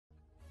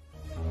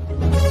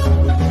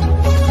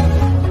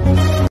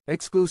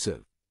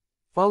Exclusive.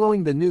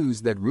 Following the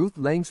news that Ruth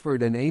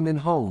Langsford and Eamonn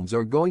Holmes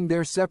are going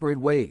their separate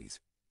ways,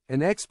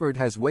 an expert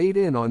has weighed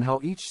in on how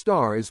each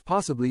star is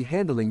possibly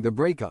handling the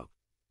breakup.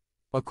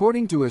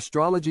 According to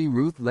astrology,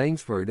 Ruth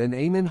Langsford and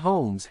Eamonn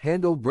Holmes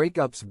handle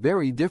breakups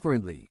very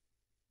differently.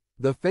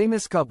 The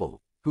famous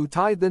couple, who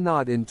tied the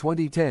knot in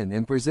 2010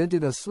 and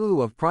presented a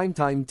slew of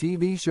primetime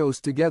TV shows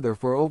together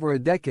for over a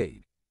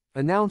decade,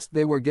 announced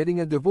they were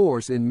getting a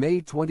divorce in May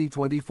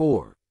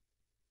 2024.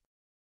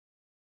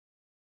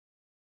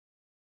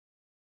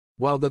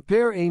 While the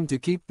pair aim to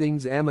keep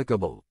things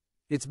amicable,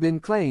 it's been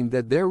claimed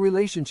that their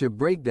relationship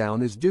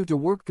breakdown is due to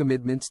work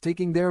commitments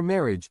taking their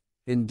marriage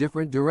in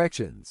different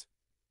directions.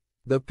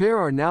 The pair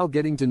are now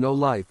getting to know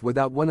life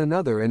without one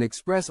another, and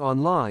Express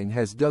Online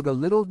has dug a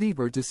little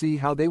deeper to see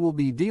how they will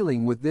be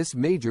dealing with this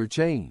major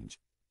change.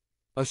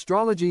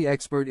 Astrology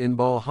expert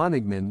Eamonn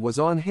Holmes was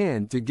on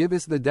hand to give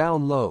us the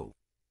down low.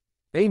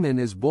 Eamonn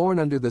is born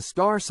under the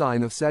star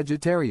sign of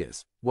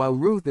Sagittarius, while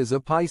Ruth is a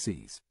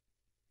Pisces.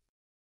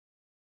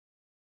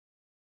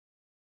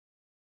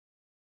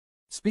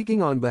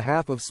 Speaking on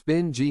behalf of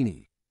Spin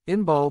Genie,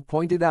 Eamonn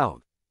pointed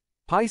out,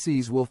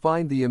 Pisces will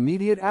find the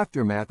immediate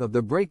aftermath of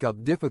the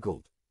breakup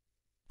difficult.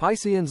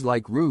 Pisceans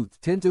like Ruth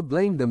tend to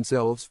blame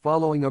themselves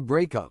following a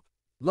breakup.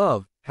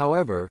 Love,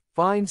 however,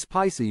 finds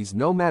Pisces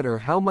no matter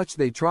how much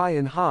they try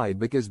and hide,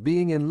 because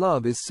being in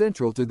love is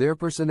central to their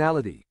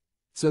personality.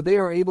 So they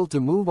are able to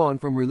move on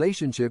from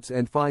relationships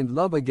and find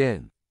love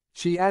again,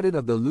 she added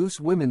of the Loose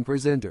Women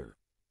presenter.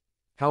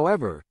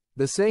 However,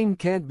 the same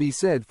can't be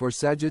said for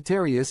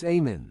Sagittarius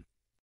Eamonn.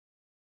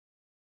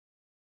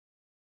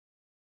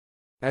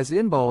 As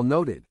Eamonn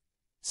noted,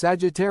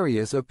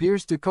 Sagittarius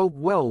appears to cope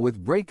well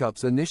with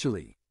breakups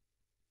initially.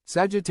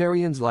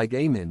 Sagittarians like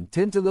Eamonn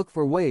tend to look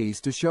for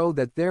ways to show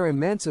that they're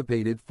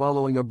emancipated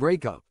following a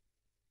breakup.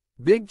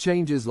 Big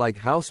changes like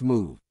house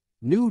move,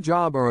 new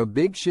job, or a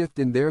big shift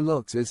in their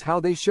looks is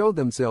how they show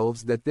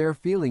themselves that they're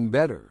feeling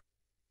better.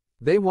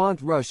 They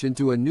won't rush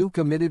into a new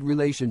committed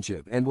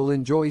relationship and will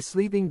enjoy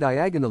sleeping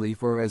diagonally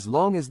for as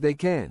long as they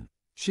can,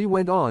 she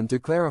went on to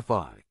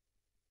clarify.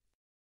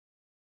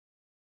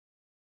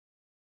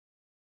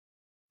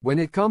 When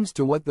it comes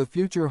to what the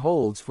future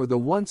holds for the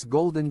once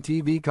golden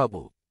TV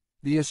couple,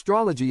 the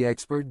astrology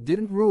expert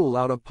didn't rule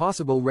out a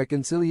possible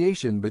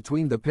reconciliation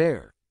between the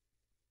pair.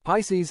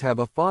 Pisces have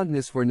a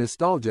fondness for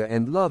nostalgia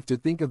and love to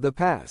think of the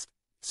past,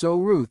 so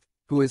Ruth,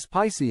 who is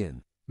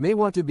Piscean, may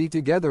want to be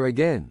together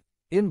again,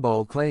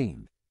 Eamonn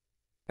claimed.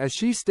 As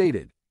she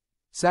stated,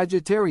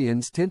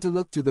 Sagittarians tend to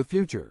look to the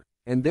future,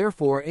 and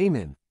therefore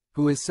Eamonn,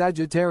 who is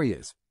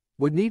Sagittarius,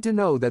 would need to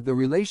know that the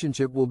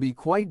relationship will be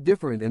quite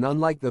different and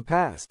unlike the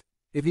past,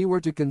 if he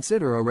were to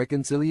consider a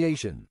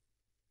reconciliation.